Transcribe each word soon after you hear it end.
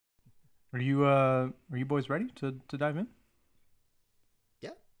Are you boys ready to dive in? Yeah.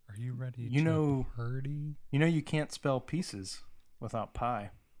 Are you ready You to know- party? You can't spell pieces without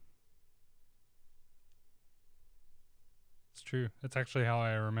pie. It's true. It's actually how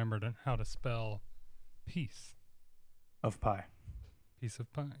I remembered how to spell piece. Of pie. Piece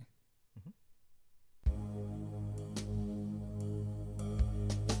of pie.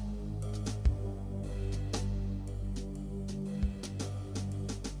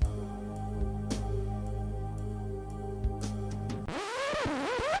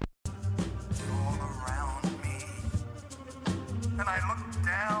 All around me. And I look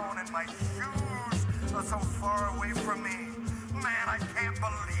down and my shoes are so far away from me. Man, I can't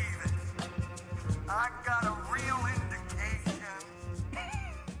believe it. I got a real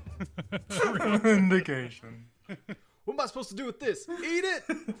indication. Indication. What am I supposed to do with this? Eat it!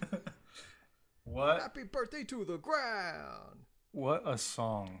 What? Happy birthday to the ground! What a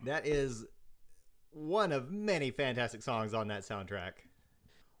song. That is one of many fantastic songs on that soundtrack.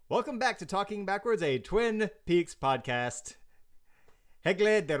 Welcome back to Talking Backwards, a Twin Peaks podcast.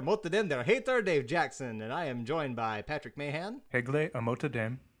 Hegle der Motodem der Hater, Dave Jackson, and I am joined by Patrick Mahan Hegle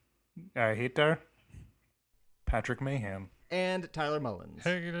Amotadem. I hate there. Patrick Mayhem. and Tyler Mullins.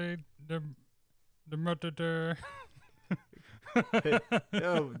 Hey, the motor.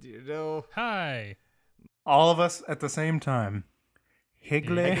 Oh, no. Hi. All of us at the same time.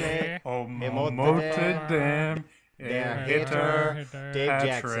 Hegle Hegle Amotadem. Der Hater. Dave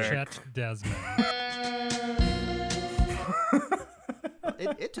Patrick. Jackson. Chet Desmond.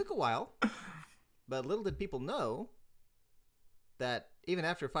 It took a while, but little did people know that even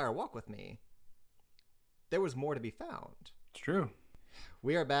after Fire Walk With Me, there was more to be found. It's true.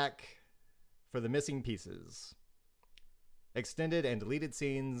 We are back for the missing pieces. Extended and deleted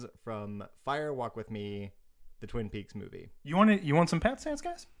scenes from Fire Walk With Me, the Twin Peaks movie. You want some pat stance,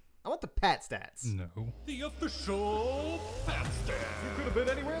 guys? I want the Pat stats. No. The official Pat Stats. You could have been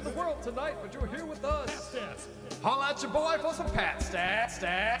anywhere in the world tonight, but you're here with us. Pat Stats. Holla at your boy for some Pat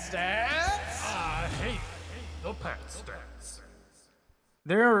Stats. I hate the Pat Stats.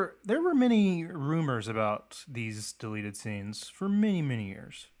 There were many rumors about these deleted scenes for many, many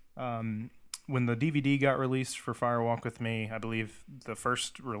years. When the DVD got released for Fire Walk With Me, I believe the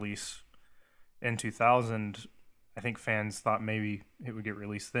first release in 2000, I think fans thought maybe it would get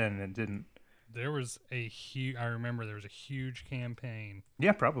released then, and it didn't. There was I remember there was a huge campaign.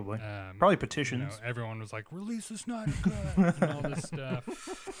 Yeah, probably. Probably petitions. Everyone was like, release the Snyder Cut and all this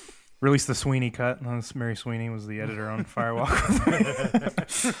stuff. Released the Sweeney cut. Mary Sweeney was the editor on Fire Walk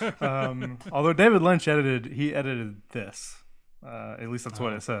With Me. Although David Lynch edited this. At least that's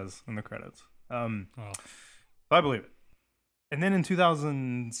what it says in the credits. Well, So I believe it. And then in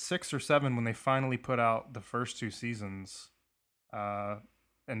 2006 or 7, when they finally put out the first two seasons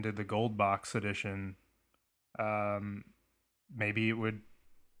and did the gold box edition, maybe it would,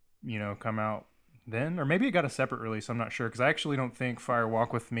 come out then. Or maybe it got a separate release. I'm not sure. Because I actually don't think Fire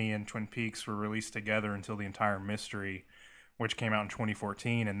Walk With Me and Twin Peaks were released together until The Entire Mystery, which came out in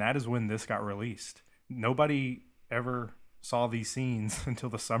 2014. And that is when this got released. Nobody ever saw these scenes until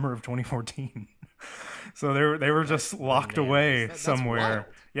the summer of 2014. So they were just locked away That's somewhere. wild.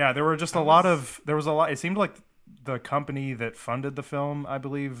 Yeah, there was a lot. It seemed like the company that funded the film, I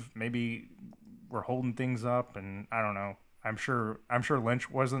believe, maybe were holding things up, and I don't know. I'm sure Lynch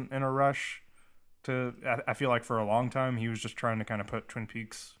wasn't in a rush to. I feel like for a long time he was just trying to kind of put Twin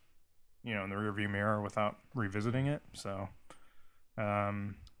Peaks, in the rearview mirror without revisiting it. So,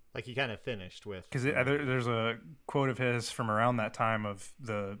 Like he kind of finished with. because there's a quote of his from around that time of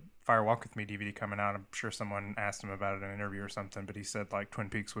the Fire Walk With Me DVD coming out. I'm sure someone asked him about it in an interview or something, but he said like Twin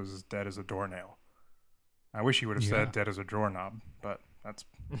Peaks was dead as a doornail. I wish he would have Yeah. said dead as a doorknob, but that's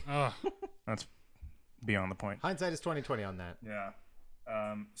ugh. beyond the point. Hindsight is 2020 on that. Yeah.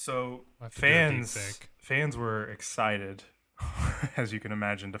 So We'll have to do a deep fans fake. fans were excited, as you can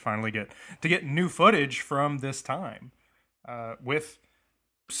imagine, to finally get new footage from this time, with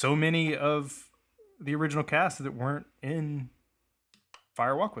so many of the original cast that weren't in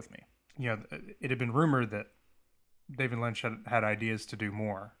Fire Walk With Me. It had been rumored that David Lynch had ideas to do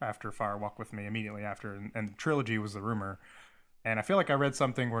more after Fire Walk With Me, immediately after, and the trilogy was the rumor. And I feel like I read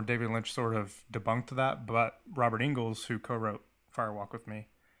something where David Lynch sort of debunked that, but Robert Ingalls, who co-wrote Fire Walk With Me,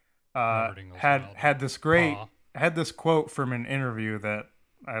 Robert Ingalls had this great Aw. had this quote from an interview that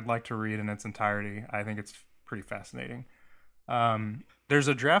I'd like to read in its entirety. I think it's pretty fascinating. There's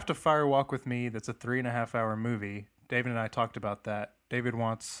a draft of Fire Walk With Me that's a 3.5-hour movie. David and I talked about that. David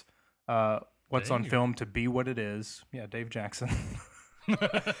wants what's on Dave. film to be what it is. Yeah, Dave Jackson.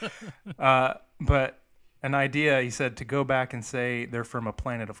 But an idea, he said, to go back and say they're from a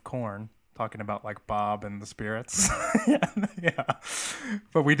planet of corn, talking about like Bob and the spirits. Yeah.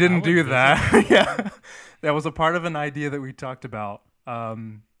 But we didn't would do visit that. Yeah. That was a part of an idea that we talked about.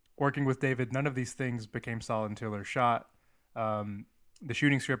 Working with David, none of these things became solid until they're shot. The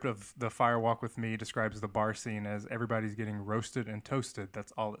shooting script of The Fire Walk with Me describes the bar scene as everybody's getting roasted and toasted.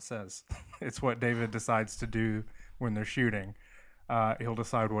 That's all it says. It's what David decides to do when they're shooting. He'll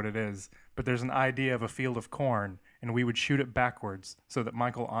decide what it is. But there's an idea of a field of corn, and we would shoot it backwards so that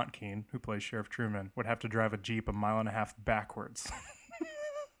Michael Ontkeen, who plays Sheriff Truman, would have to drive a Jeep a mile and a half backwards.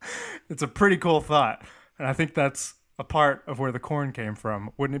 It's a pretty cool thought. And I think that's a part of where the corn came from.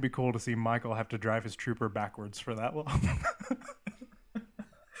 Wouldn't it be cool to see Michael have to drive his trooper backwards for that long?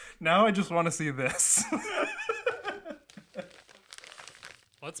 Now I just want to see this.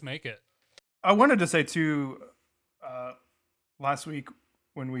 Let's make it. I wanted to say too, last week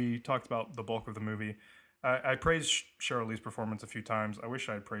when we talked about the bulk of the movie, I praised Cheryl Lee's performance a few times. I wish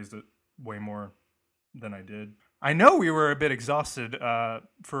I had praised it way more than I did. I know we were a bit exhausted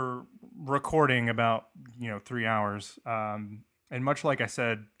for recording about 3 hours. And much like I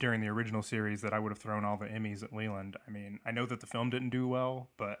said during the original series that I would have thrown all the Emmys at Leland, I mean, I know that the film didn't do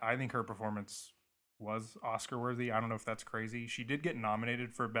well, but I think her performance was Oscar worthy. I don't know if that's crazy. She did get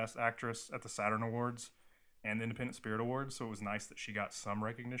nominated for Best Actress at the Saturn Awards and the Independent Spirit Awards, so it was nice that she got some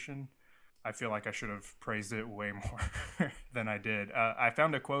recognition. I feel like I should have praised it way more than I did. I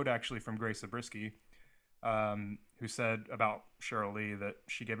found a quote actually from Grace Zabriskie, who said about Cheryl Lee that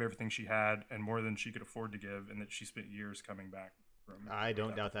she gave everything she had and more than she could afford to give, and that she spent years coming back from. I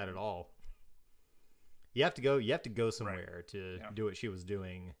don't doubt that at all. You have to go somewhere to do what she was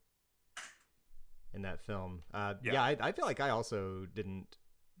doing in that film. I feel like I also didn't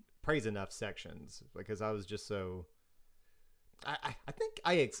praise enough sections because I was just so. I think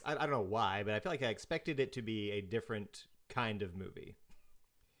I don't know why, but I feel like I expected it to be a different kind of movie.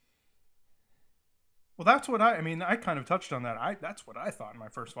 Well, that's what I mean. I kind of touched on that. That's what I thought in my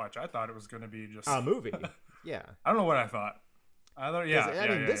first watch. I thought it was going to be just a movie. Yeah. I don't know what I thought. I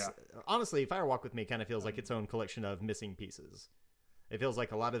thought, honestly, Fire Walk with Me kind of feels like its own collection of missing pieces. It feels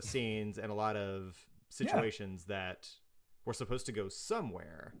like a lot of scenes and a lot of situations that were supposed to go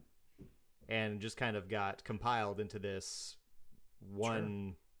somewhere and just kind of got compiled into this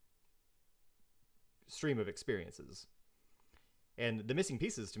one stream of experiences. And the missing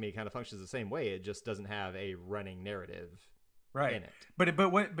pieces to me kind of functions the same way. It just doesn't have a running narrative in it. But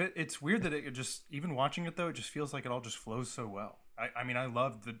it's weird that it just, even watching it though, it just feels like it all just flows so well. I mean, I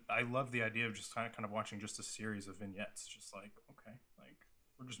love the idea of just kind of watching just a series of vignettes, just like, okay, like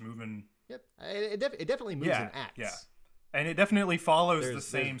we're just moving. Yep, it definitely moves in acts. Yeah, and it definitely follows the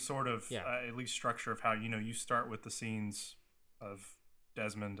same sort of at least structure of how you start with the scenes of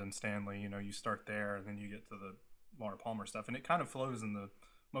Desmond and Stanley. You start there, and then you get to the Laura Palmer stuff, and it kind of flows in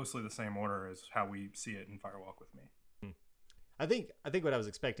mostly the same order as how we see it in Fire Walk with Me. I think what I was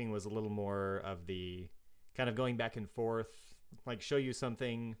expecting was a little more of the kind of going back and forth, like show you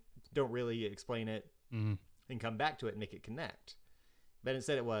something, don't really explain it, and come back to it and make it connect. But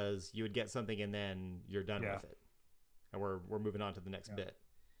instead it was you would get something and then you're done with it, and we're moving on to the next bit.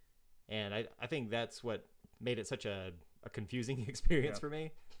 And I think that's what made it such a confusing experience for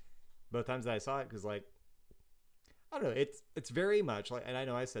me both times that I saw it, because like, I don't know, it's very much like, and I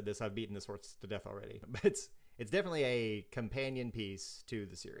know I said this, I've beaten this horse to death already, but it's definitely a companion piece to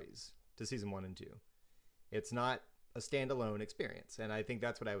the series, to season 1 and 2. It's not a standalone experience, and I think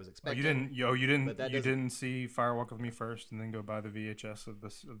that's what I was expecting. You didn't see Fire Walk with Me first and then go buy the VHS of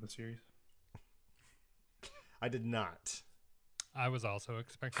the series? I did not. I was also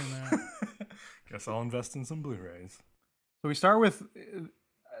expecting that. Guess I'll invest in some Blu-rays. So we start with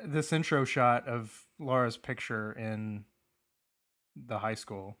this intro shot of Laura's picture in the high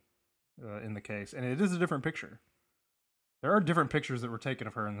school in the case, and it is a different picture. There are different pictures that were taken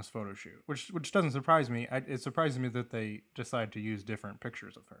of her in this photo shoot, which doesn't surprise me. It surprises me that they decided to use different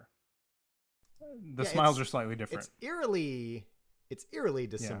pictures of her. The smiles are slightly different. It's eerily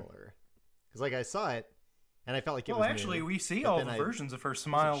dissimilar. Because like I saw it, and I felt like it was Well, actually, new, we see all the versions of her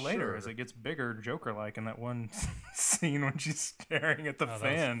smile later as it gets bigger, Joker-like, in that one scene when she's staring at the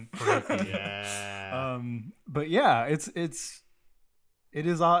fan. Yeah. But yeah, it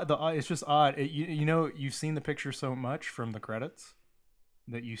is odd. It's just odd. You've seen the picture so much from the credits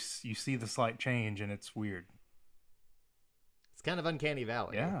that you see the slight change, and it's weird. It's kind of uncanny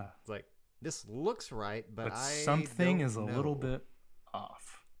valley. Yeah. It's like, this looks right, but something don't is a know. little bit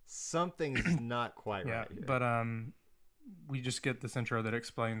off. Something's not quite right here. But we just get this intro that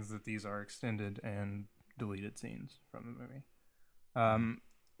explains that these are extended and deleted scenes from the movie.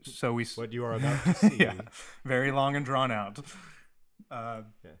 So we what you are about to see. very long and drawn out.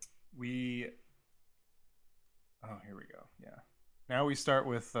 we. Oh, here we go. Yeah. Now we start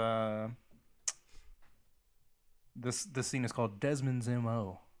with this. This scene is called Desmond's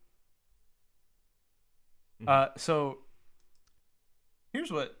MO. So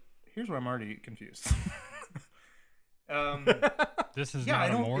here's where I'm already confused. This is Yeah, not I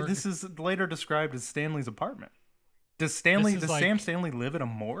a don't. morgue. This is later described as Stanley's apartment. Does This is Sam like- Stanley live at a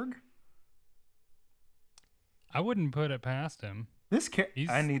morgue? I wouldn't put it past him. He's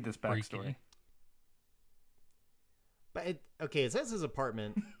I need this freaky. backstory. But it says his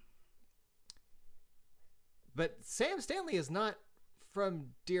apartment. But Sam Stanley is not from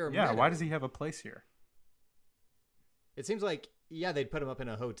Deer Yeah, Meadow. why does he have a place here? It seems like they'd put him up in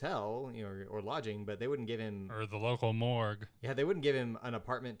a hotel, or lodging, but they wouldn't give him. Or the local morgue. Yeah, they wouldn't give him an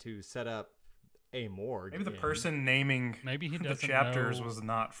apartment to set up a morgue. Maybe the in. person naming Maybe he the doesn't chapters know. was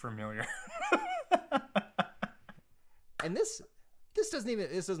not familiar. And this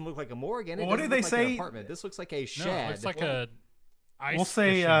doesn't look like a morgue, and it Well, what doesn't do look they like an say- apartment. This looks like a No, shed. it looks like a ice We'll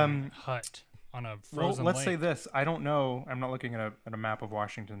say, fishing hut on a Well, frozen let's say lake. this. I don't know. I'm not looking at a map of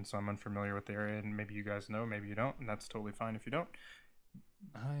Washington, so I'm unfamiliar with the area, and maybe you guys know, maybe you don't, and that's totally fine if you don't.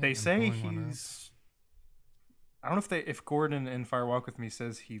 I They am say pulling one up. he's. I don't know if Gordon in Fire Walk with Me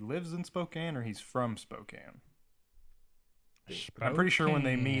says he lives in Spokane or he's from Spokane. But I'm pretty sure when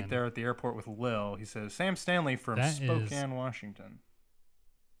they meet Spokane. there at the airport with Lil, he says Sam Stanley from That is- Spokane, Washington.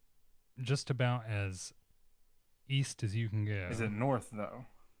 Just about as east as you can go Is it north though?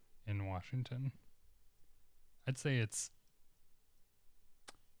 in Washington. I'd say it's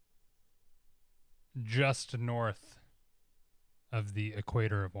just north of the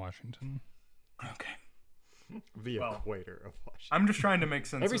equator of Washington. Okay. the well, equator of Washington. I'm just trying to make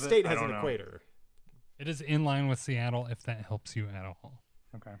sense Every of it. state I has don't an know. equator. It is in line with Seattle, if that helps you at all.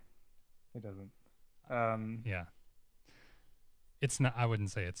 Okay. It doesn't. Yeah. It's not. I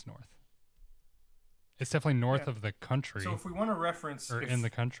wouldn't say it's north. It's definitely north Yeah. of the country, So if we want to reference or in the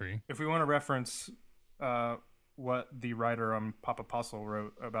country. if we want to reference what the writer on Papa Puzzle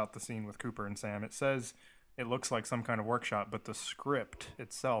wrote about the scene with Cooper and Sam, it says it looks like some kind of workshop, but the script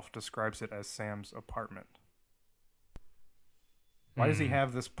itself describes it as Sam's apartment. Why does he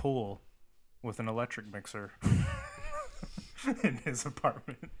have this pool with an electric mixer in his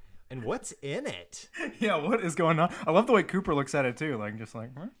apartment? And what's in it? Yeah, what is going on? I love the way Cooper looks at it too, like just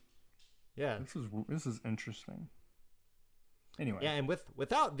like, huh? Yeah. This is interesting. Anyway, Yeah, and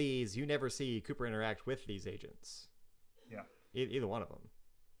without these, you never see Cooper interact with these agents. yeah. Either one of them.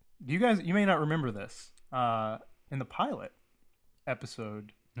 You may not remember this. In the pilot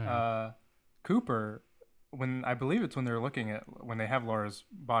episode, No. Cooper, when I believe it's when they're looking at when they have Laura's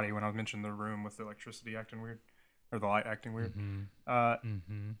body, when I mentioned the room with the electricity acting weird or the light acting weird,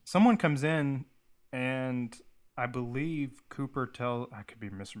 someone comes in and I believe Cooper I could be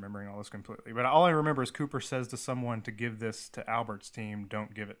misremembering all this completely, but all I remember is Cooper says to someone to give this to Albert's team,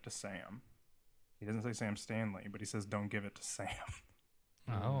 don't give it to Sam. He doesn't say Sam Stanley, but he says don't give it to Sam.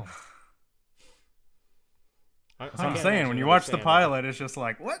 Oh. That's what I'm saying. When you watch the pilot, it's just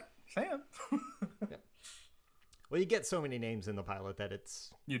like, what? Sam? Well, you get so many names in the pilot that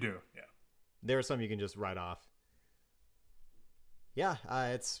You do, yeah. there are some you can just write off. Yeah,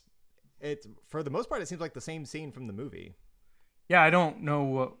 it's for the most part, it seems like the same scene from the movie. Yeah, I don't know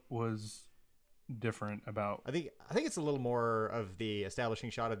what was different about. I think it's a little more of the establishing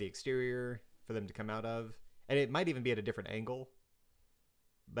shot of the exterior for them to come out of, and it might even be at a different angle.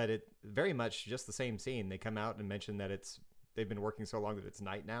 But it very much just the same scene. They come out and mention that they've been working so long that it's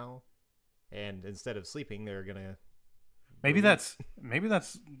night now, and instead of sleeping, they're gonna. Maybe that's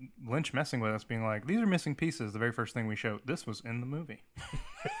Lynch messing with us, being like, these are missing pieces. The very first thing we showed, this was in the movie.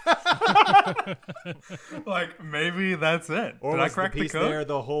 Like maybe that's it. Or Did I was crack the the piece code? there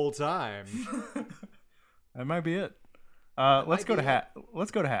the whole time? That might be it. Let's might go be to it.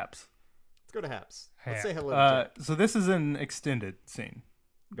 Let's go to Haps. Let's go to Haps. Hap. Let's say hello to Jack. So this is an extended scene.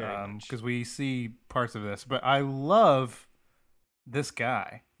 Very much. Because we see parts of this, but I love this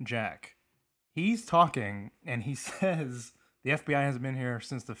guy, Jack. He's talking and he says the FBI hasn't been here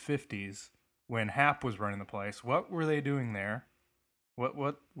since the 50s when Hap was running the place. What were they doing there?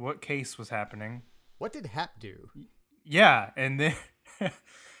 What case was happening? What did Hap do? Yeah, and then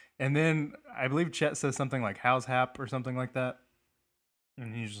and then I believe Chet says something like "How's Hap?" or something like that,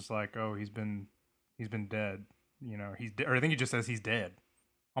 and he's just like, "Oh, he's been dead." You know, or I think he just says he's dead,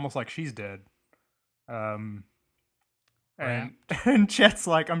 almost like she's dead. And Chet's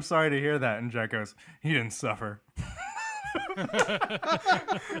like, "I'm sorry to hear that," and Jack goes, "He didn't suffer."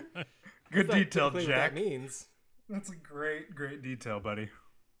 Good detail, Typically what Jack. that means. That's a great detail, buddy.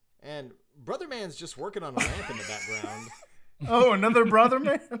 And Brother Man's just working on a lamp in the background. Oh, another brother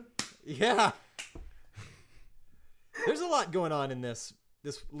man. Yeah. There's a lot going on in this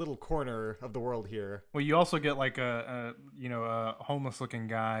little corner of the world here. Well, you also get like a homeless looking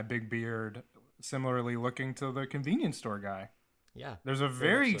guy, big beard, similarly looking to the convenience store guy. Yeah. There's a very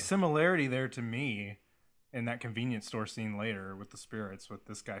very much so. similarity there to me in that convenience store scene later with the spirits, with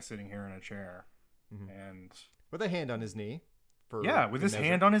this guy sitting here in a chair. And With a hand on his knee. yeah, with his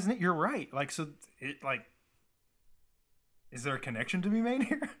hand on his knee. You're right. Like, so it like, is there a connection to be made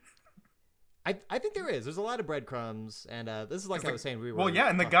here? I think there is. There's a lot of breadcrumbs, and this is like I was saying. Well, yeah,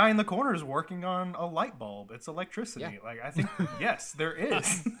 and the guy in the corner is working on a light bulb. It's electricity. Yeah. Like, I think, yes, there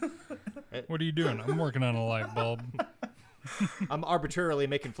is. What are you doing? I'm working on a light bulb. I'm arbitrarily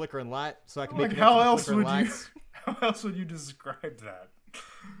making flickering light so I can Like, make how connections else with would flickering you? lights. How else would you describe that?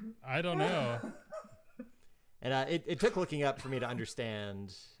 I don't know. And it took looking up for me to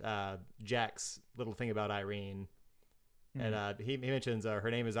understand Jack's little thing about Irene. And he mentions her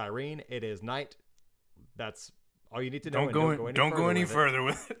name is Irene. It is night. That's all you need to know. Don't go any further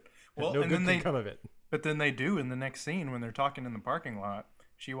with it. Well, No and good then can they come of it. But then they do in the next scene when they're talking in the parking lot.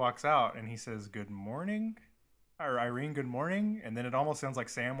 She walks out and he says, "Good morning," or Irene, "Good morning." And then it almost sounds like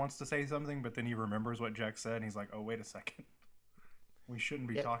Sam wants to say something, but then he remembers what Jack said and he's like, "Oh, wait a second. We shouldn't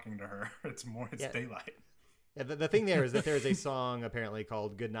be talking to her. It's daylight." Yeah, the thing there is that there is a song apparently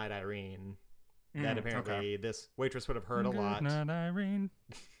called "Good Night, Irene" that apparently this waitress would have heard a lot. Good night, Irene.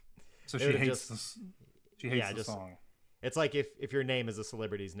 So They she would've hates just- she hates yeah, the just- song. It's like if your name is a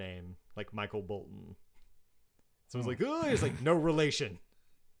celebrity's name, like Michael Bolton. So it's like, oh, there's like no relation.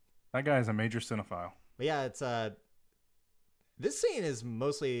 That guy is a major cinephile. But yeah, it's this scene is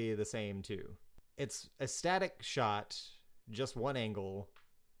mostly the same too. It's a static shot, just one angle,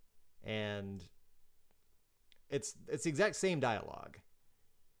 and it's the exact same dialogue.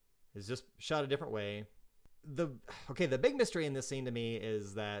 It's just shot a different way. The big mystery in this scene to me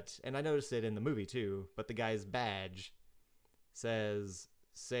is that, and I noticed it in the movie too, but the guy's badge says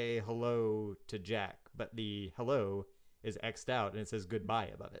 "say hello to Jack," but the hello is X'd out and it says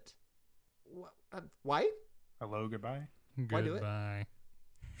goodbye above it. Why? Hello, goodbye. Why do it? Goodbye.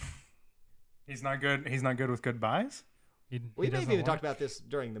 He's not good. He's not good with goodbyes. We may have even talked about this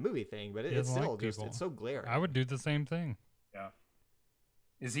during the movie thing, but it's doesn't still like just people. it's so glaring. I would do the same thing. Yeah.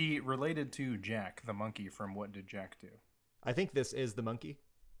 Is he related to Jack, the monkey from What Did Jack Do? I think this is the monkey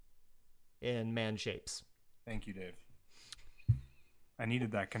in man shapes. Thank you, Dave. I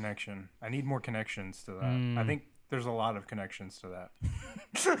needed that connection. I need more connections to that. I think there's a lot of connections to that.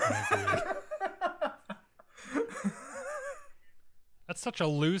 That's such a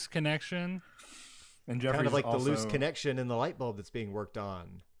loose connection. And Jeffrey's Kind of like also, the loose connection in the light bulb that's being worked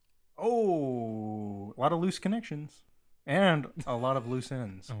on. Oh, a lot of loose connections and a lot of loose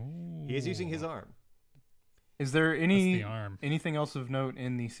ends. Oh, He is using his arm. Is there That's any the arm. anything else of note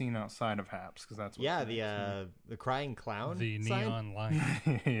in the scene outside of Haps? Because that's what's Yeah, next. the crying clown. The sign? neon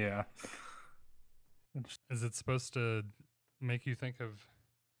light. Yeah. Is it supposed to make you think of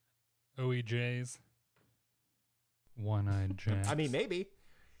OEJs? One-eyed Jack. I mean, maybe.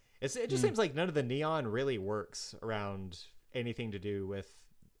 It just seems like none of the neon really works around anything to do with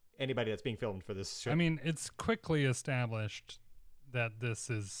anybody that's being filmed for this show. I mean, it's quickly established that this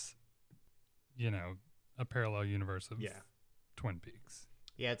is, a parallel universe of Yeah. Twin Peaks.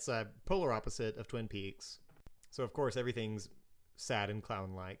 Yeah, it's a polar opposite of Twin Peaks. So, of course, everything's sad and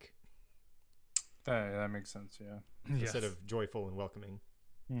clown-like That makes sense, yeah. instead of joyful and welcoming.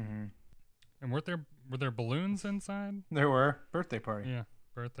 Mm-hmm. And were there balloons inside? There were. Birthday party. Yeah,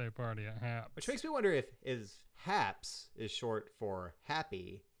 birthday party at Haps. Which makes me wonder if HAPS is short for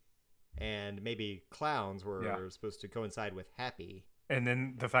happy, and maybe clowns were supposed to coincide with happy. And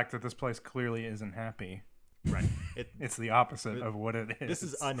then the fact that this place clearly isn't happy. Right. It's the opposite of what it is. This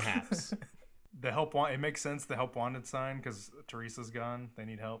is unhaps. The help want. It makes sense. The help wanted sign because Teresa's gone. They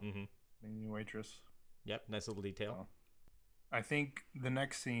need help. Mm-hmm. They need a waitress. Yep, nice little detail. I think the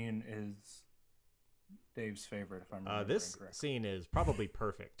next scene is Dave's favorite. If I'm remembering This correctly. scene is probably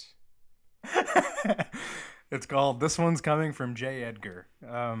perfect. It's called "This One's Coming from J. Edgar."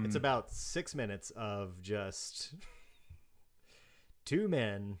 It's about 6 minutes of just two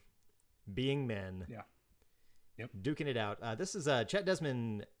men being men. Yeah. Yep. Duking it out. This is Chet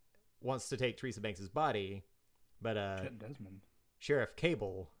Desmond wants to take Teresa Banks' body, but Chet Desmond. Sheriff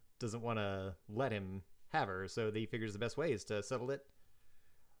Cable doesn't want to let him have her, so he figures the best way is to settle it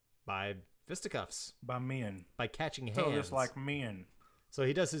by fisticuffs, By men. by catching hands. So just like men. So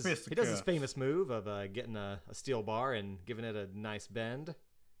he does his Fisticuffs. famous move of getting a steel bar and giving it a nice bend.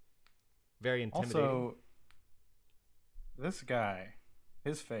 Very intimidating. Also, this guy,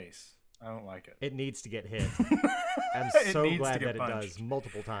 his face. I don't like it. It needs to get hit. I'm It so needs to glad get that it punched. does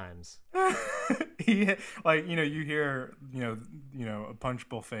multiple times. Like, you hear, a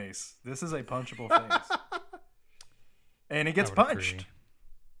punchable face. This is a punchable face. And it gets I would agree. punched.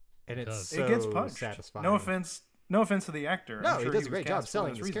 And It it's does. so It gets punched. satisfying. No offense to the actor. No, I'm he sure does a was great job cast for selling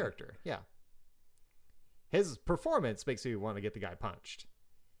this his reason. character. Yeah. His performance makes you want to get the guy punched.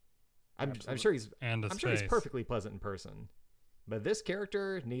 I'm sure he's And his I'm sure he's face. perfectly pleasant in person. But this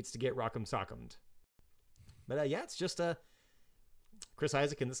character needs to get rock'em sock'emed. But yeah, it's just Chris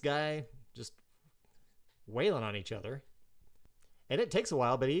Isaac and this guy just wailing on each other. And it takes a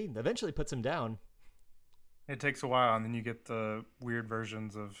while, but he eventually puts him down. It takes a while, and then you get the weird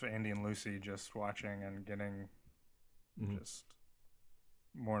versions of Andy and Lucy just watching and getting just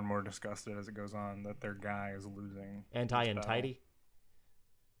more and more disgusted as it goes on that their guy is losing. Anti and his battle. tidy.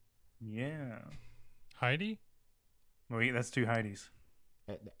 Yeah. Heidi? Wait, that's two Heidis.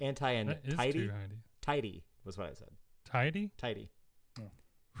 Anti and That is tidy. too Heidi. Tidy was what I said. Tidy? Tidy. Oh.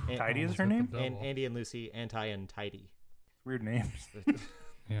 An- Tidy is Almost her hit the name? double. And Andy and Lucy, anti and tidy. Weird names.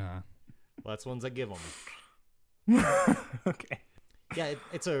 Yeah. Well, that's ones I give them. Okay. Yeah,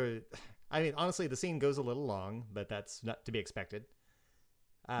 I mean, honestly, the scene goes a little long, but that's not to be expected.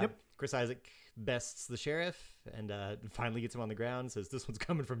 Yep. Chris Isaac bests the sheriff and finally gets him on the ground. Says, "This one's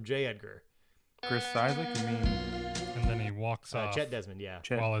coming from J. Edgar." Chris Isaac, you mean And then he walks off Chet Desmond, yeah.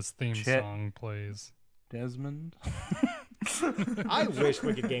 Chet while his theme Chet song plays. Desmond? I wish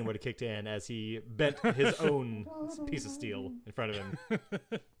Wicked Game would have kicked in as he bent his own piece of steel in front of him.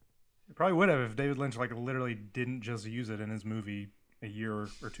 It probably would have if David Lynch literally didn't just use it in his movie a year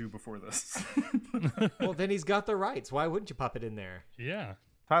or two before this. Well, then he's got the rights. Why wouldn't you pop it in there? Yeah.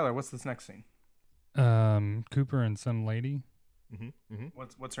 Tyler, what's this next scene? Cooper and some lady,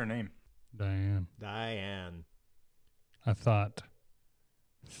 What's her name? Diane. Diane. I thought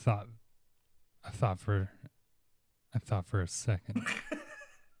for a second I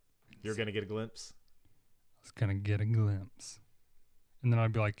You're going to get a glimpse? was gonna get a glimpse, and then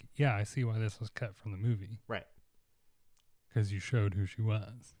I'd be like, "Yeah, I see why this was cut from the movie Right. because you showed who she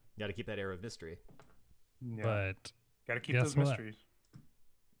was." Got to keep that air of mystery. Yeah. But Got to keep guess those what? mysteries.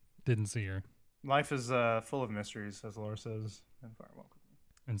 didn't see her, Life is full of mysteries, as Laura says in Firewalk.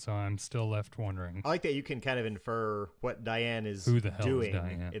 and so I'm still left wondering. I like that you can kind of infer what Diane is Who the hell is doing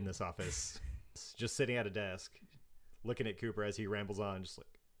Diane? in this office. Just sitting at a desk, looking at Cooper as he rambles on, just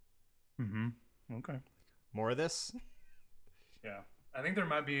like, Mm-hmm. Okay. more of this? Yeah. I think there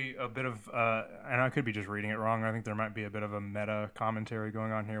might be a bit of, and I could be just reading it wrong. I think there might be a bit of a meta commentary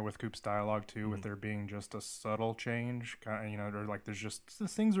going on here with Coop's dialogue too, with there being just a subtle change, kind of, or like there's just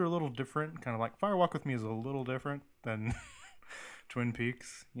things are a little different. Kind of like Firewalk with Me is a little different than Twin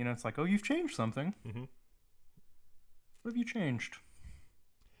Peaks. It's like, oh, you've changed something. Mm-hmm. What have you changed?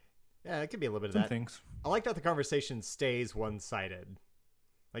 Yeah, it could be a little bit of Some that. things. I like that the conversation stays one-sided.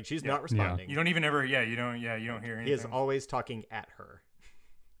 Like, she's not responding. You don't even ever. You don't hear anything. He is always talking at her.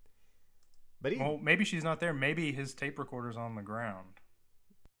 But Well, maybe she's not there. Maybe his tape recorder's on the ground.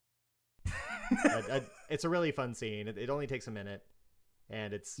 it's a really fun scene. It only takes a minute,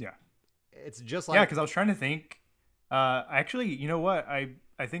 and it's just like Yeah, because I was trying to think. Actually, you know what? I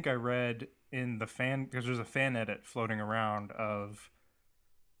think I read in the fan, because there's a fan edit floating around of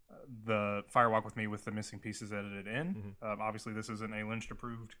the Firewalk with Me with the missing pieces edited in. Obviously, this isn't a Lynch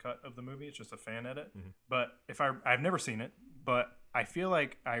approved cut of the movie; it's just a fan edit. But I've never seen it, but I feel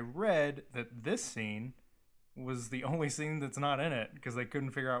like I read that this scene was the only scene that's not in it because they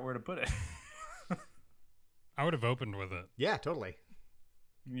couldn't figure out where to put it. I would have opened with it. Yeah, totally.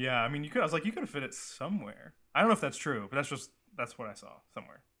 Yeah, I mean, you could have fit it somewhere. I don't know if that's true, but that's what I saw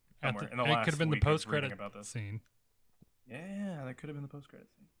somewhere. It In the could last have been the week I was post-credit reading about this. scene. Yeah, that could have been the post-credit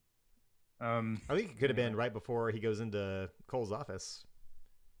scene. I think it could have been right before he goes into Cole's office.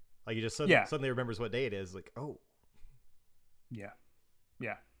 Like, he just Yeah. suddenly remembers what day it is. Like, oh. Yeah,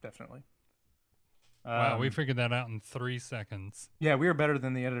 definitely. Wow, we figured that out in 3 seconds. Yeah, we are better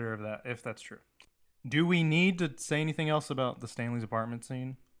than the editor of that, if that's true. Do we need to say anything else about the Stanley's apartment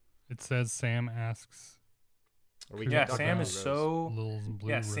scene? It says Sam asks. Or we Yeah, can talk Sam about is Rose. so Lil's blue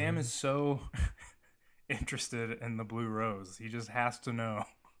yeah, Sam rose. is so interested in the blue rose. He just has to know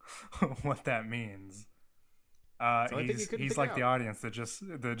what that means. the only thing he couldn't He's figure like the out. audience that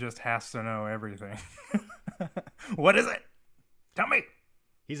just has to know everything. What is it? Tell me.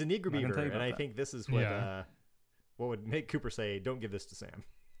 He's a Negro I'm not gonna Beaver, tell you and about I that. think this is what Yeah. what would make Cooper say, "Don't give this to Sam."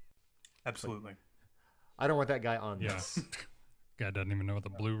 Absolutely. I don't want that guy on Yeah. this. Guy doesn't even know what the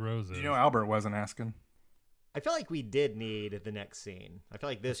blue rose is. You know, Albert wasn't asking. I feel like we did need the next scene. I feel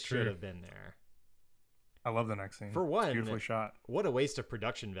like this That's should true. have been there. I love the next scene. For It's one, beautifully shot. What a waste of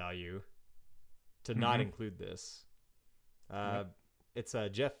production value to not include this. It's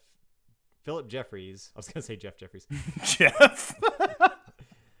Philip Jeffries. I was gonna say Jeff Jeffries. Jeff.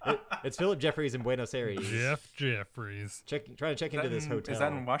 It's Philip Jeffries in Buenos Aires. Jeff Jeffries. Trying to check into this hotel. Is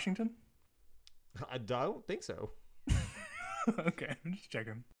that in Washington? I don't think so. Okay, I'm just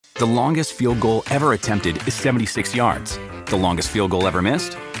checking. The longest field goal ever attempted is 76 yards. The longest field goal ever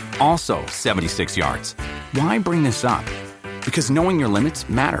missed? Also 76 yards. Why bring this up? Because knowing your limits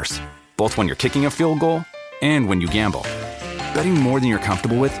matters, both when you're kicking a field goal and when you gamble. Betting more than you're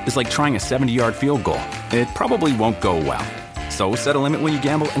comfortable with is like trying a 70-yard field goal. It probably won't go well. So set a limit when you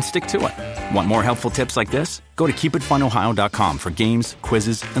gamble and stick to it. Want more helpful tips like this? Go to keepitfunohio.com for games,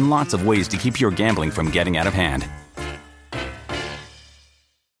 quizzes, and lots of ways to keep your gambling from getting out of hand.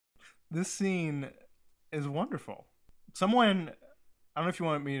 This scene is wonderful. Someone, I don't know if you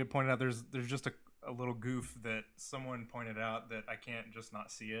want me to point it out, there's just a little goof that someone pointed out that I can't just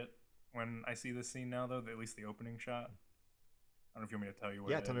not see it when I see this scene now, though, at least the opening shot. I don't know if you want me to tell you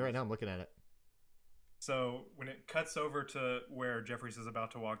what Yeah, tell me right now. I'm looking at it. So when it cuts over to where Jeffries is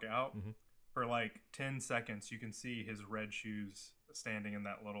about to walk out, for like 10 seconds, you can see his red shoes standing in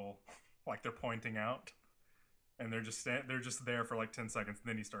that little, like they're pointing out. And they're just there for like 10 seconds, and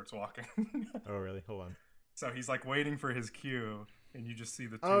then he starts walking. Oh, really? Hold on. So he's like waiting for his cue, and you just see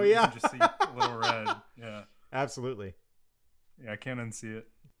the two. Oh, yeah. You just see a little red. Yeah. Absolutely. Yeah, I can't unsee it.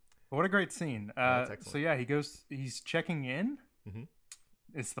 But what a great scene. That's excellent. So yeah, he's checking in. Mhm.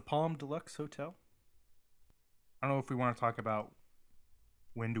 It's the Palm Deluxe Hotel. I don't know if we want to talk about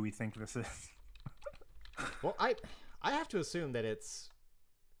when do we think this is. Well, I have to assume that it's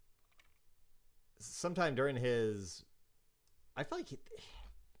sometime during his. I feel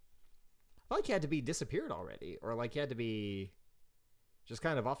like he had to be disappeared already, or like he had to be just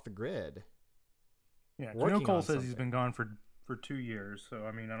kind of off the grid. Yeah, working Kino Cole on says he's something. been gone for 2 years. So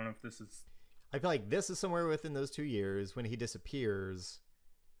I mean, I don't know if this is. I feel like this is somewhere within those 2 years. When he disappears,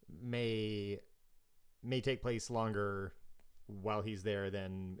 may take place longer while he's there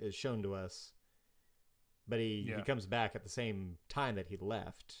than is shown to us. But he comes back at the same time that he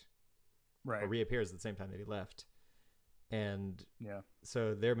left. Right. Or reappears at the same time that he left. And Yeah.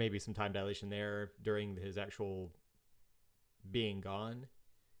 so there may be some time dilation there during his actual being gone.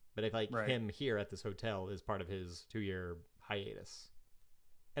 But I feel like Right. him here at this hotel is part of his 2-year hiatus.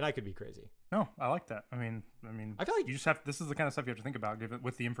 And I could be crazy. No, I like that. I mean, I feel like- you just have. This is the kind of stuff you have to think about, given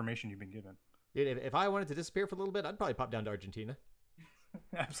with the information you've been given. Dude, if I wanted to disappear for a little bit, I'd probably pop down to Argentina.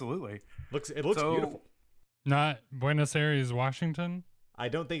 Absolutely. It looks So- beautiful. Not Buenos Aires, Washington. I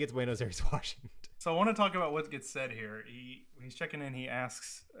don't think it's Buenos Aires, Washington. So I want to talk about what gets said here. When he's checking in, he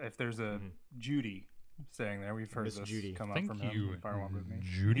asks if there's a Judy staying there. We've heard Miss this Judy. come up Thank from you, him. Firewalk with me.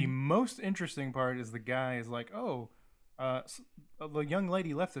 Judy. The most interesting part is the guy is like, "Oh, the young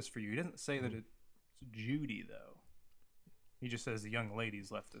lady left this for you." He doesn't say that it's Judy though. He just says the young lady's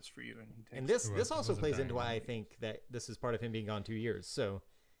left this for you, and he takes. And this was also it plays into why I Diane? think that this is part of him being gone 2 years. So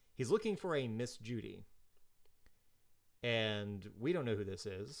he's looking for a Miss Judy. And we don't know who this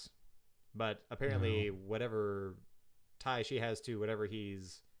is. But apparently whatever tie she has to whatever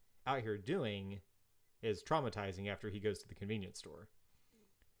he's out here doing is traumatizing after he goes to the convenience store.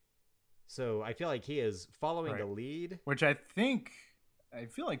 So I feel like he is following a Right. lead. Which I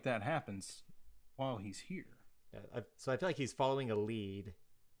feel like that happens while he's here. So I feel like he's following a lead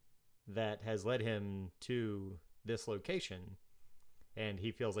that has led him to this location, and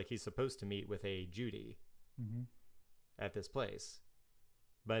he feels like he's supposed to meet with a Judy at this place.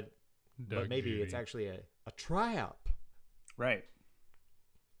 But Doug maybe Judy. it's actually a tryout. Right.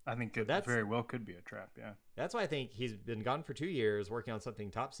 I think it That's- very well could be a trap. Yeah. That's why I think he's been gone for 2 years working on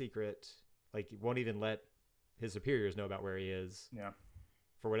something top secret. Like, he won't even let his superiors know about where he is Yeah.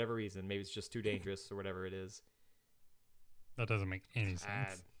 for whatever reason. Maybe it's just too dangerous or whatever it is. That doesn't make any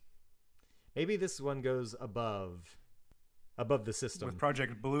sense. Maybe this one goes above the system. With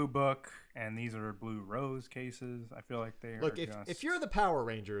Project Blue Book, and these are Blue Rose cases. I feel like they Look, are if you're the Power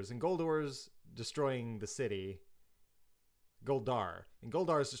Rangers and Goldor's destroying the city, Goldar, and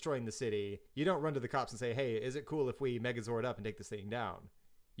Goldar's destroying the city, you don't run to the cops and say, "Hey, is it cool if we Megazord up and take this thing down?"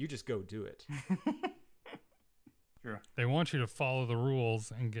 You just go do it. Sure. They want you to follow the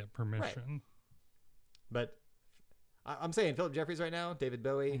rules and get permission. But I'm saying Philip Jeffries right now, David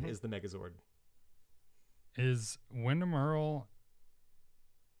Bowie Mm-hmm. is the Megazord. Is Wyndham Earl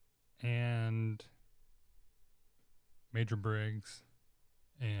and Major Briggs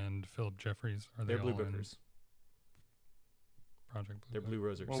and Philip Jeffries, are they They're Blue all in Bookers. Project Blue They're Book? Blue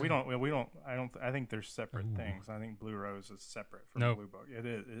Rosers. Well, I think they're separate Ooh. things. I think Blue Rose is separate from Nope. Blue Book. It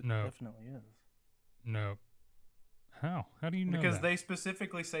is. It Nope. definitely is. No. How? How do you know Because that? they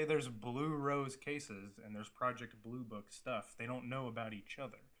specifically say there's Blue Rose cases and there's Project Blue Book stuff. They don't know about each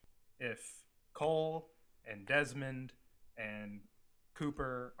other. If Cole and Desmond and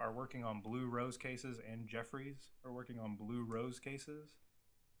Cooper are working on Blue Rose cases and Jeffries are working on Blue Rose cases,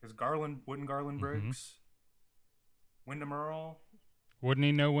 because wouldn't Garland Briggs, Wyndham Earl, Wouldn't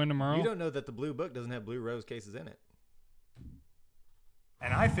he know Wyndham Earl? You don't know that the Blue Book doesn't have Blue Rose cases in it.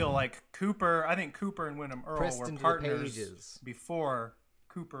 and I feel like I think Cooper and Wyndham Earl Pressed were into the partners pages. before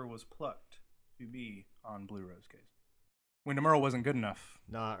Cooper was plucked to be on Blue Rose case. Wyndham Earl wasn't good enough.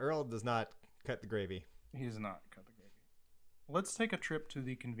 Nah, Earl does not cut the gravy. He does not cut the gravy. Let's take a trip to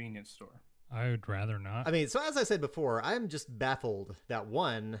the convenience store. I would rather not. I mean, so as I said before, I'm just baffled that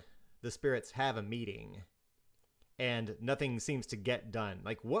one, the spirits have a meeting and nothing seems to get done.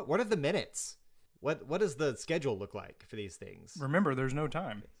 Like, what are the minutes? What does the schedule look like for these things? Remember, there's no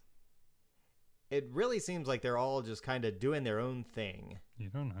time. It really seems like they're all just kind of doing their own thing. You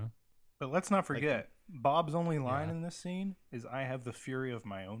don't know. But let's not forget, Bob's only line Yeah. in this scene is, "I have the fury of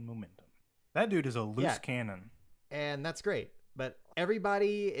my own momentum." That dude is a loose Yeah. cannon. And that's great. But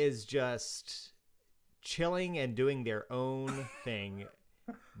everybody is just chilling and doing their own thing.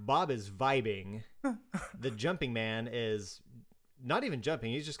 Bob is vibing. The jumping man is not even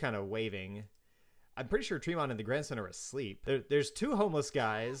jumping. He's just kind of waving. I'm pretty sure Tremont and the grandson are asleep. There's two homeless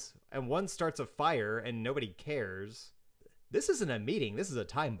guys, and one starts a fire, and nobody cares. This isn't a meeting. This is a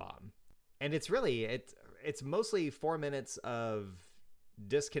time bomb. And it's really, it's mostly 4 minutes of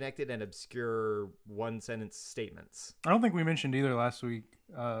disconnected and obscure one-sentence statements. I don't think we mentioned either last week,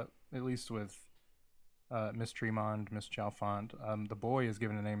 at least with Miss Tremond, Miss Chalfont. The boy is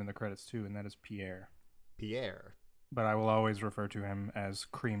given a name in the credits too, and that is Pierre. Pierre. But I will always refer to him as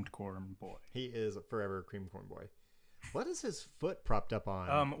Creamed Corn Boy. He is forever cream corn boy. What is his foot propped up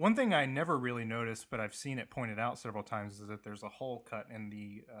on? One thing I never really noticed, but I've seen it pointed out several times, is that there's a hole cut in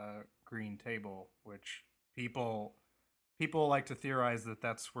the green table, which people like to theorize that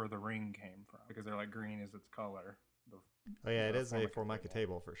that's where the ring came from, because they're like, green is its color. Oh yeah, it is a Formica Formica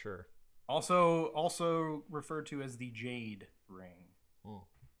table for sure. Also referred to as the Jade Ring. Oh.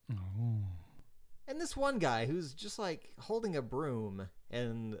 And this one guy who's just like holding a broom,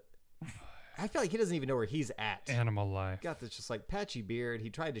 and I feel like he doesn't even know where he's at. Animal life. Got this just like patchy beard. He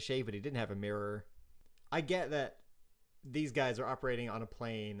tried to shave, but he didn't have a mirror. I get that these guys are operating on a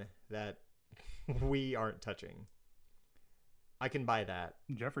plane that we aren't touching. I can buy that.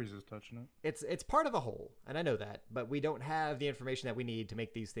 Jeffries is touching it. It's part of a whole, and I know that, but we don't have the information that we need to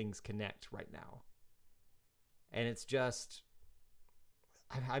make these things connect right now. And it's just,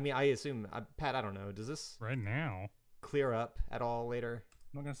 I mean, I assume, Pat, I don't know, does this Right now. clear up at all later?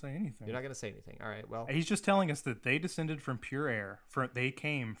 I'm not going to say anything. You're not going to say anything. All right, well. He's just telling us that they descended from pure air. They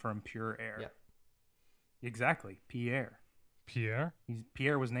came from pure air. Yep. Exactly. Pierre. Pierre?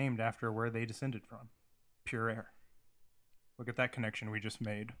 Pierre was named after where they descended from. Pure air. Look at that connection we just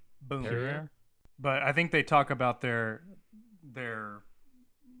made. Boom. Pure air? But I think they talk about their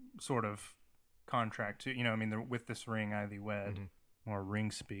sort of contract too. You know, I mean, they're with this ring, I thee wed, or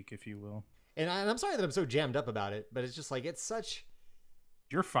ring speak, if you will. And I'm sorry that I'm so jammed up about it, but it's just like, it's such...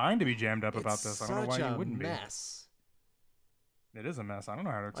 You're fine to be jammed up about it's this. I don't know why such you a wouldn't mess. be. It is a mess. I don't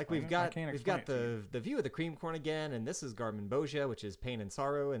know how to explain Like we've it. I got can't we've explain got it to you. the view of the cream corn again, and this is Garmin Boja, which is pain and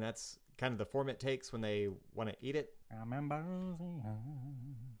sorrow, and that's kind of the form it takes when they want to eat it.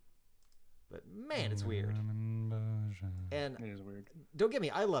 But man, it's weird. And It is weird. don't get me,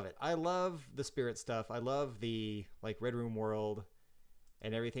 I love it. I love the spirit stuff. I love the like Red Room world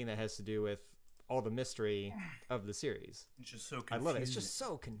and everything that has to do with all the mystery of the series. It's just so I confusing. love it. It's just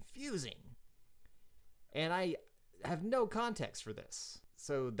so confusing. And I have no context for this.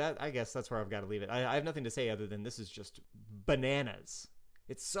 So that, I guess that's where I've got to leave it. I have nothing to say other than this is just bananas.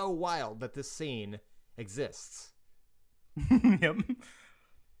 It's so wild that this scene exists. Yep.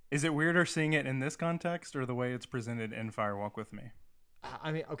 Is it weirder seeing it in this context or the way it's presented in Firewalk with Me?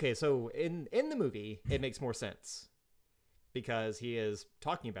 I mean, okay, so in the movie, it makes more sense because he is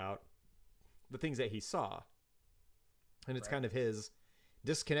talking about the things that he saw. And it's kind of his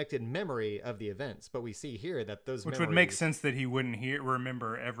disconnected memory of the events. But we see here that those Which memories... would make sense that he wouldn't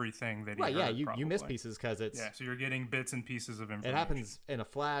remember everything that he Right, heard, yeah, you miss probably. pieces because it's... Yeah, so you're getting bits and pieces of information. It happens in a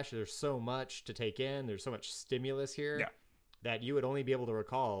flash. There's so much to take in. There's so much stimulus here Yeah. that you would only be able to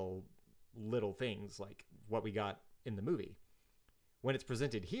recall little things like what we got in the movie. When it's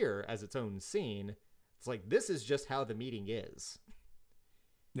presented here as its own scene, it's like, this is just how the meeting is.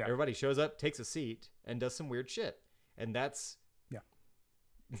 Yeah. Everybody shows up, takes a seat, and does some weird shit. And that's... Yeah.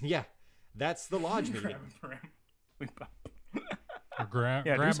 Yeah. That's the lodge meeting. Or grab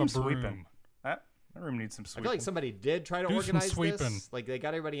Yeah, do a some broom. sweeping. There That room needs some I sweeping. feel like somebody did try to Do some organize sweeping. this. Like they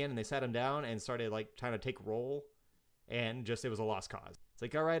got everybody in and they sat him down and started like trying to take roll, and just it was a lost cause. It's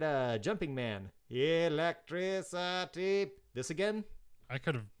like, all right, jumping man, electricity. This again? I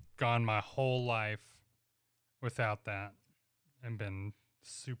could have gone my whole life without that and been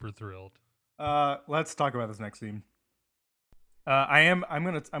super thrilled. Let's talk about this next scene. I'm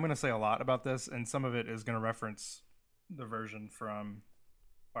gonna say a lot about this, and some of it is gonna reference the version from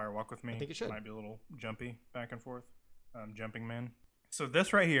Fire Walk with Me. I think it should. Might be a little jumpy back and forth. Jumping Man. So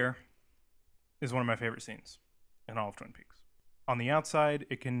this right here is one of my favorite scenes in all of Twin Peaks. On the outside,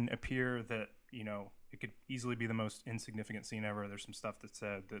 it can appear that, you know, it could easily be the most insignificant scene ever. There's some stuff that's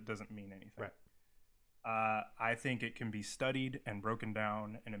said that doesn't mean anything. Right. I think it can be studied and broken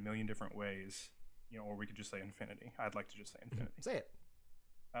down in a million different ways, you know, or we could just say infinity. I'd like to just say infinity. Say it.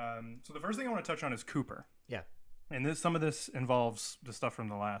 So the first thing I want to touch on is Cooper. Yeah. And some of this involves the stuff from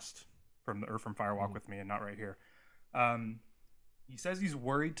from Fire Walk with Me, and not right here. He says he's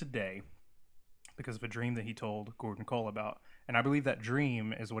worried today because of a dream that he told Gordon Cole about, and I believe that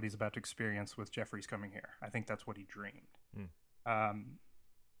dream is what he's about to experience with Jeffries coming here. I think that's what he dreamed, and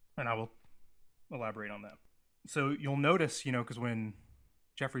I will elaborate on that. So you'll notice, you know, because when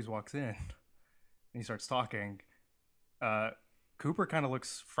Jeffries walks in and he starts talking, Cooper kind of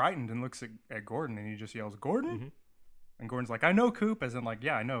looks frightened and looks at Gordon, and he just yells, "Gordon!" And Gordon's like, "I know, Coop," as in like,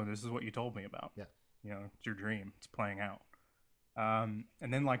 "Yeah, I know. This is what you told me about. Yeah. You know, it's your dream. It's playing out." And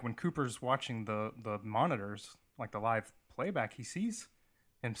then like when Cooper's watching the monitors, like the live playback, he sees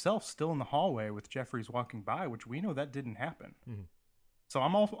himself still in the hallway with Jeffries walking by, which we know that didn't happen. So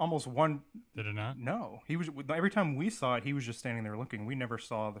I'm almost one. Did it not? No, he was, every time we saw it, he was just standing there looking. We never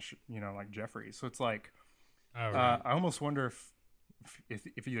saw like Jeffries. So it's like, Oh, right. I almost wonder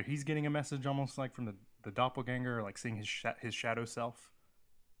if either he's getting a message almost like from the doppelganger, or like seeing his shadow self,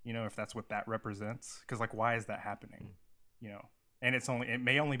 you know, if that's what that represents. Because like, why is that happening? You know, and it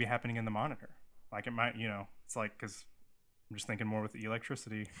may only be happening in the monitor. Like it might, you know, it's like, because I'm just thinking more with the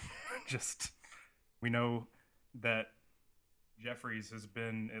electricity. Just, we know that Jeffries has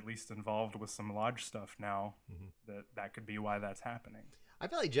been at least involved with some lodge stuff now. That could be why that's happening. I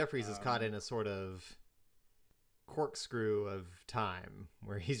feel like Jeffries is caught in a sort of corkscrew of time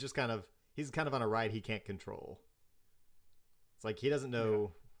where he's kind of on a ride he can't control. It's like he doesn't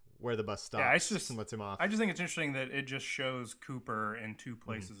know where the bus stops. Yeah, it's just and lets him off. I just think it's interesting that it just shows Cooper in two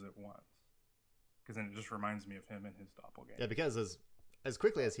places at once, because then it just reminds me of him and his doppelganger. Yeah, because as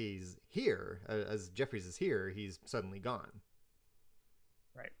quickly as he's here, as Jeffries is here, he's suddenly gone.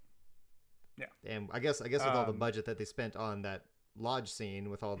 Right. Yeah. And I guess with all the budget that they spent on that lodge scene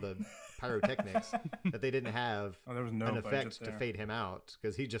with all the pyrotechnics, that they didn't have there was no an budget effect to there. fade him out,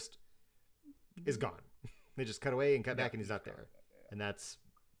 because he just is gone. They just cut away and cut back, and he's not there, and that's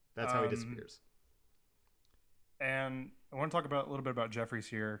how he disappears. And I want to talk a little bit about Jeffries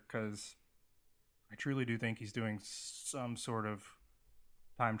here, because I truly do think he's doing some sort of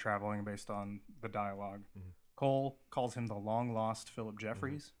time traveling based on the dialogue. Cole calls him the long lost Philip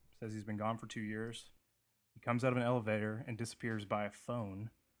Jeffries, says he's been gone for 2 years. He comes out of an elevator and disappears by a phone.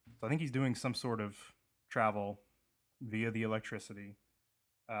 So I think he's doing some sort of travel via the electricity.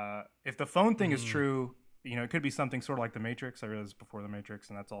 If the phone thing is true, you know, it could be something sort of like the Matrix. I realized it's before the Matrix,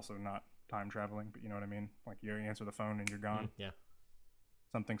 and that's also not time traveling, but you know what I mean? Like you answer the phone and you're gone. Yeah.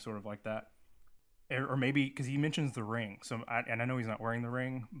 Something sort of like that. Or maybe, because he mentions the ring. And I know he's not wearing the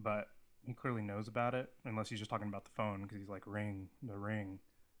ring, but he clearly knows about it, unless he's just talking about the phone, because he's like, the ring.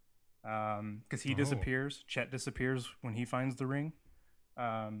 Because he disappears. Chet disappears when he finds the ring.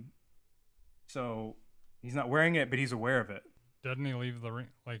 So he's not wearing it, but he's aware of it. Doesn't he leave the ring?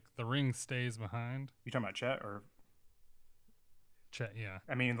 Like the ring stays behind? You talking about Chet, or? Chet, yeah.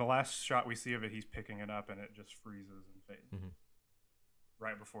 I mean, the last shot we see of it, he's picking it up and it just freezes and fades.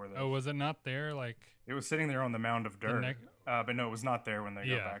 Right before this. Oh, was it not there? Like it was sitting there on the mound of dirt. But no, it was not there when they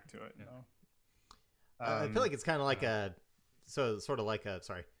go Yeah. back to it. Yeah. No. I feel like it's kind of like the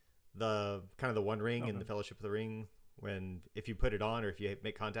kind of the One Ring in the Fellowship of the Ring, when if you put it on or if you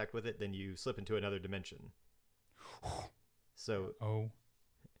make contact with it, then you slip into another dimension. So oh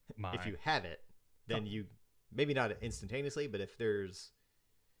my. if you have it, then you maybe not instantaneously, but if there's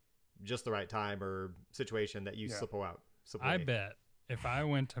just the right time or situation that you slip out. I bet if I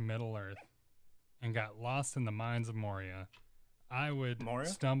went to Middle Earth and got lost in the mines of Moria, I would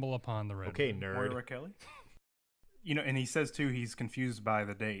stumble upon the red. Okay, Moon. nerd. Moira Kelly. You know, and he says too, he's confused by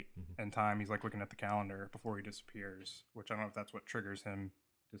the date and time. He's like looking at the calendar before he disappears, which I don't know if that's what triggers him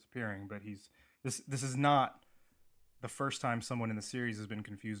disappearing, but this is not the first time someone in the series has been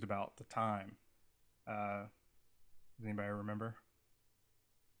confused about the time. Does anybody remember?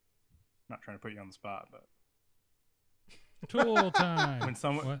 not trying to put you on the spot, but Tool time. when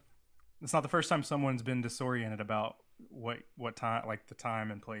someone, What? it's not the first time someone's been disoriented about what time, like the time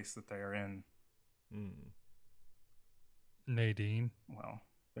and place that they are in. Nadine. Well,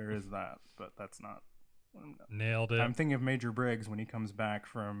 there is that, but that's not. Nailed it. I'm thinking of Major Briggs when he comes back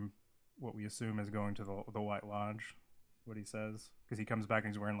from what we assume is going to the White Lodge. What he says, because he comes back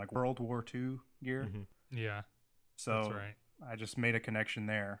and he's wearing like World War II gear. Yeah. So That's right. I just made a connection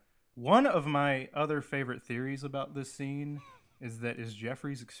there. One of my other favorite theories about this scene is that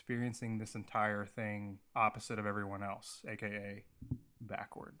Jeffries experiencing this entire thing opposite of everyone else, aka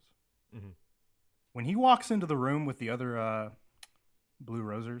backwards. When he walks into the room with the other Blue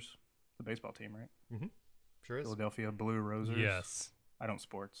Rosers, the baseball team, right? Sure is. Philadelphia Blue Rosers. Yes. I don't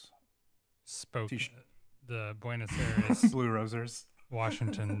sports. Spoke T-shirt. the Buenos Aires, Blue Rosers.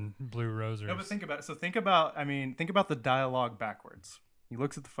 Washington Blue Rosers. No, but think about it. So think about the dialogue backwards. He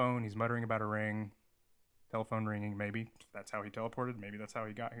looks at the phone. He's muttering about a ring, telephone ringing. Maybe that's how he teleported. Maybe that's how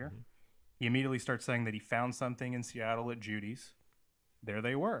he got here. He immediately starts saying that he found something in Seattle at Judy's. There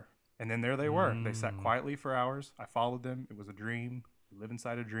they were. And then there they were. They sat quietly for hours. I followed them. It was a dream. We live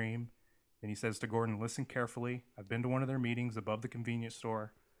inside a dream. Then he says to Gordon, listen carefully. I've been to one of their meetings above the convenience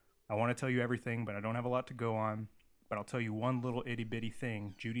store. I want to tell you everything, but I don't have a lot to go on. But I'll tell you one little itty-bitty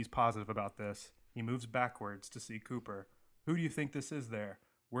thing. Judy's positive about this. He moves backwards to see Cooper. Who do you think this is there?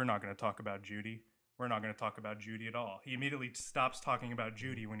 We're not going to talk about Judy. We're not going to talk about Judy at all. He immediately stops talking about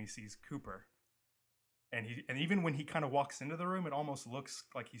Judy when he sees Cooper. And even when he kind of walks into the room, it almost looks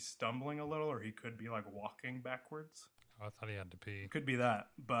like he's stumbling a little, or he could be like walking backwards. Oh, I thought he had to pee. Could be that,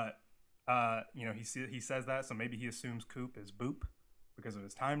 but he says that, so maybe he assumes Coop is Boop because of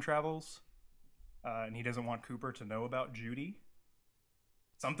his time travels, and he doesn't want Cooper to know about Judy.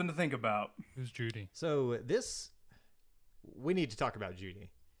 Something to think about. Who's Judy? So we need to talk about Judy.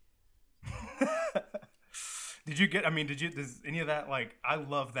 Does any of that, like, I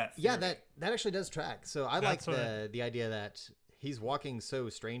love that theory. Yeah, that actually does track. So I like That's the idea that he's walking so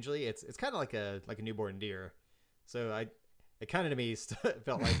strangely. It's kind of like a newborn deer. So it kind of to me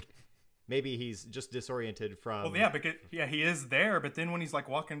felt like maybe he's just disoriented from. Well, yeah, because he is there, but then when he's like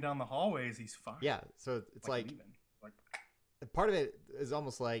walking down the hallways, he's fine. Yeah, so it's like leaving. part of it is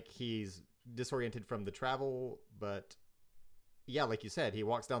almost like he's disoriented from the travel, but yeah, like you said, he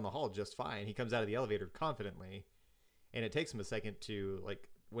walks down the hall just fine. He comes out of the elevator confidently, and it takes him a second to, like,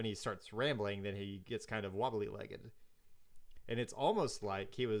 when he starts rambling, then he gets kind of wobbly-legged. And it's almost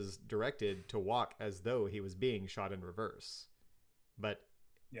like he was directed to walk as though he was being shot in reverse. But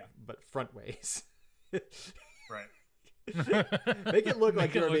front ways. Right. Make it look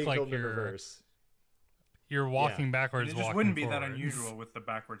like you're being filmed in reverse. You're walking backwards. It just walking wouldn't be forwards. that unusual with the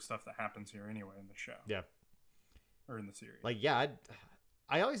backward stuff that happens here anyway in the show. Yeah. Or in the series. Like, yeah,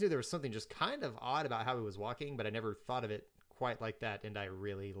 I always knew there was something just kind of odd about how he was walking, but I never thought of it quite like that, and I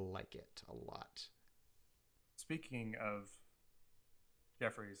really like it a lot. Speaking of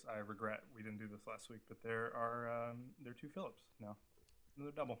Jeffries, I regret we didn't do this last week, but there are 2 Phillips now.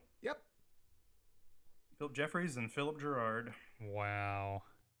 Another double. Yep. Philip Jeffries and Philip Gerard. Wow.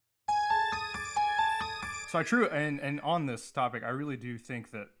 So and on this topic, I really do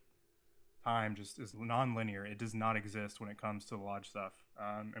think that time just is non-linear. It does not exist when it comes to the Lodge stuff.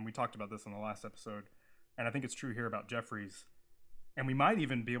 And we talked about this in the last episode. And I think it's true here about Jeffries. And we might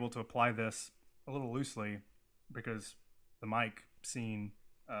even be able to apply this a little loosely because the Mike scene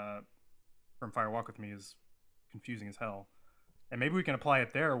from Fire Walk With Me is confusing as hell. And maybe we can apply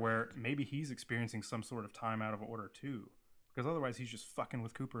it there where maybe he's experiencing some sort of time out of order too. Because otherwise he's just fucking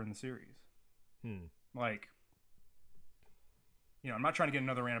with Cooper in the series. Like, I'm not trying to get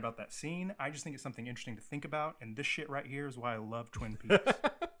another rant about that scene. I just think it's something interesting to think about. And this shit right here is why I love Twin Peaks.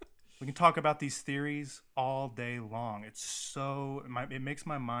 We can talk about these theories all day long. It makes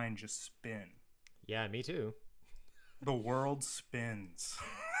my mind just spin. Yeah, me too. The world spins.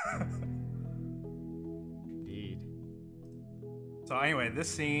 Indeed. So anyway, this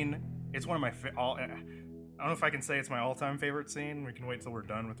scene, it's one of my I don't know if I can say it's my all-time favorite scene. We can wait till we're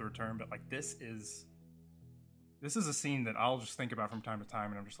done with the return, but like this is a scene that I'll just think about from time to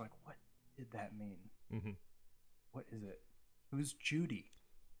time, and I'm just like, what did that mean? Mm-hmm. What is it? Who's Judy?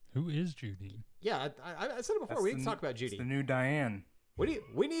 Who is Judy? Yeah, I said it before. We need to talk about Judy. It's the new Diane.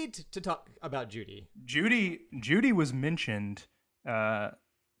 We need to talk about Judy. Judy was mentioned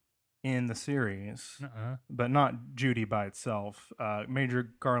in the series, but not Judy by itself.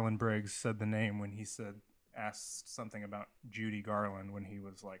 Major Garland Briggs said the name when he asked something about Judy Garland when he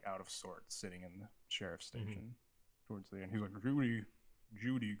was like out of sorts, sitting in the sheriff's station towards the end. He's like,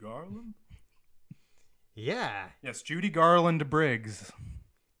 Judy Garland? Yeah. Yes, Judy Garland Briggs.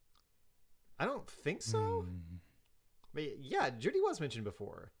 I don't think so. But yeah, Judy was mentioned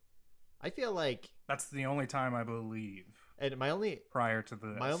before. I feel like That's the only time I believe. And prior to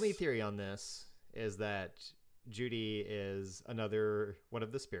this. my only theory on this is that Judy is another one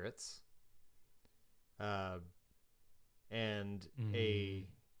of the spirits, and in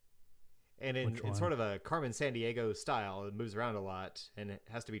sort of a Carmen Sandiego style, it moves around a lot and it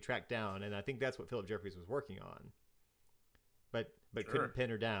has to be tracked down. And I think that's what Philip Jeffries was working on, but Sure. couldn't pin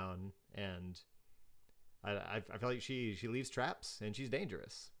her down. And I feel like she leaves traps and she's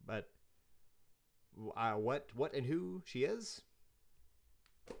dangerous, but. What and who she is?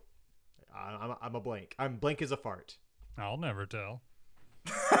 I'm a blank. I'm blank as a fart. I'll never tell.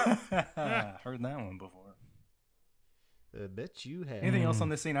 Heard that one before. I bet you have. Anything else on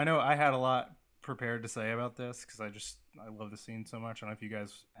this scene? I know I had a lot prepared to say about this because I love the scene so much. I don't know if you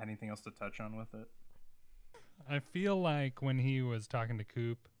guys had anything else to touch on with it. I feel like when he was talking to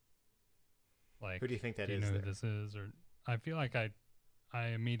Coop, like, Who do you think that do you is know who there? this is? Or I feel like I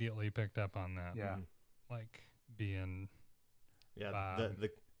immediately picked up on that. Yeah. Like being Yeah, Bob. the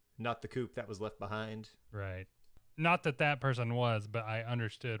not the coop that was left behind. right. Not that person was, but I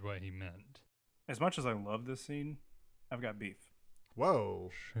understood what he meant. As much as I love this scene, I've got beef. Whoa.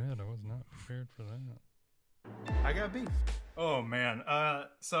 Shit, I was not prepared for that. I got beef. Oh man.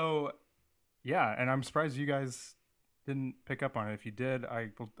 So yeah, and I'm surprised you guys didn't pick up on it. If you did, I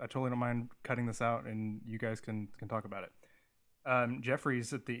totally don't mind cutting this out, and you guys can talk about it.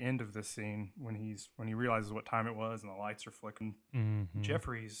 Jeffries at the end of this scene when he realizes what time it was and the lights are flickering. Mm-hmm.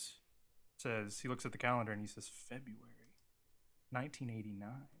 Jeffries says he looks at the calendar and he says February 1989.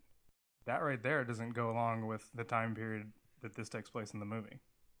 That right there doesn't go along with the time period that this takes place in the movie.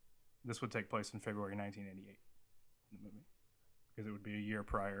 This would take place in February 1988 in the movie because it would be a year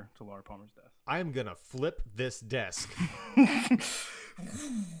prior to Laura Palmer's death. I'm gonna flip this desk.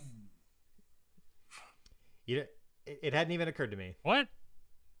 It hadn't even occurred to me. What?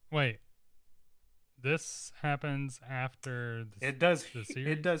 Wait. This happens after the It does. the series?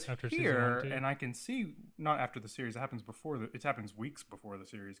 It does After season here, 1, 2? and I can see not after the series. It happens before it happens weeks before the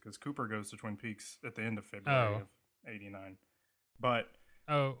series because Cooper goes to Twin Peaks at the end of February of '89. But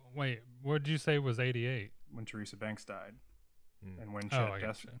Oh, wait. What did you say was 88? when Teresa Banks died, and when Oh, I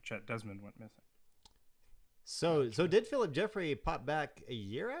gotcha. Chet Desmond went missing. So did Philip Jeffrey pop back a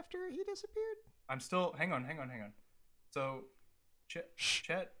year after he disappeared? I'm still. Hang on. So,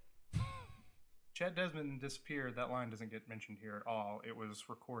 Chet Desmond disappeared. That line doesn't get mentioned here at all. It was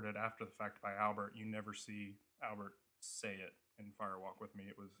recorded after the fact by Albert. You never see Albert say it in Fire Walk with Me.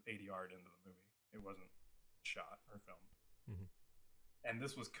 It was ADR'd into the movie. It wasn't shot or filmed. Mhm. And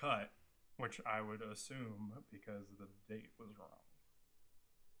this was cut, which I would assume because the date was wrong.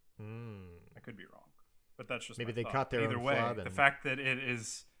 I could be wrong, but that's just Maybe my they thought. caught their Either own way. flub The and- fact that it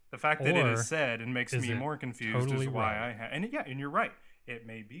is Or said and makes is me it more confused totally is why right? and you're right. It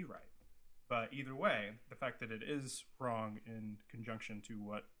may be right, but either way, the fact that it is wrong in conjunction to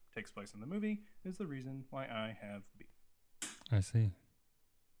what takes place in the movie is the reason why I have beef. I see.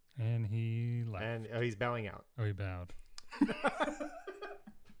 And he left. And he's bowing out. Oh, he bowed.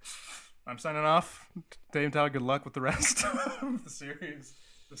 I'm signing off. Dave Tyler, good luck with the rest of the series.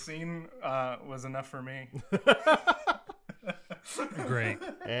 The scene was enough for me. Great.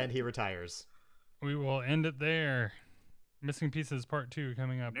 And he retires. We will end it there. Missing Pieces Part 2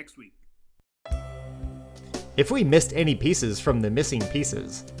 coming up. Next week. If we missed any pieces from the missing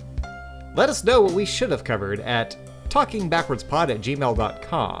pieces, let us know what we should have covered at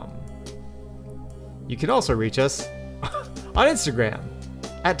talkingbackwardspod@gmail.com. You can also reach us on Instagram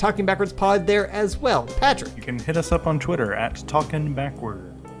at talkingbackwardspod there as well. Patrick, You can hit us up on Twitter at Talkin' Backward.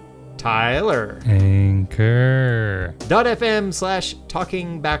 Tyler,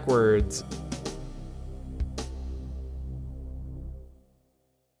 .fm/talkingbackwards.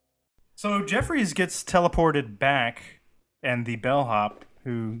 So Jeffries gets teleported back, and the bellhop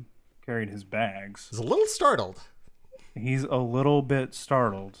who carried his bags, I was a little startled. he's a little bit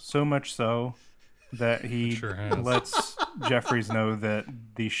startled. So much so that he Sure has. lets Jeffries know that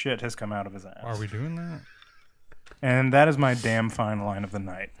the shit has come out of his ass. Are we doing that? And that is my damn fine line of the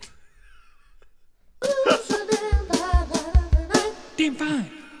night. Damn fine.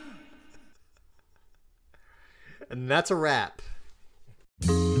 And that's a wrap.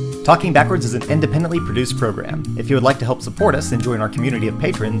 Talking Backwards is an independently produced program. If you would like to help support us and join our community of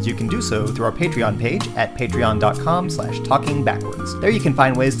patrons, you can do so through our Patreon page at patreon.com/talkingbackwards. There you can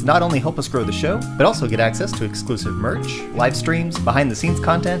find ways to not only help us grow the show, but also get access to exclusive merch, live streams, behind-the-scenes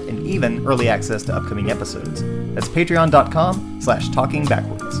content, and even early access to upcoming episodes. That's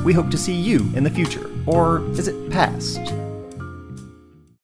patreon.com/talkingbackwards. We hope to see you in the future. Or is it past?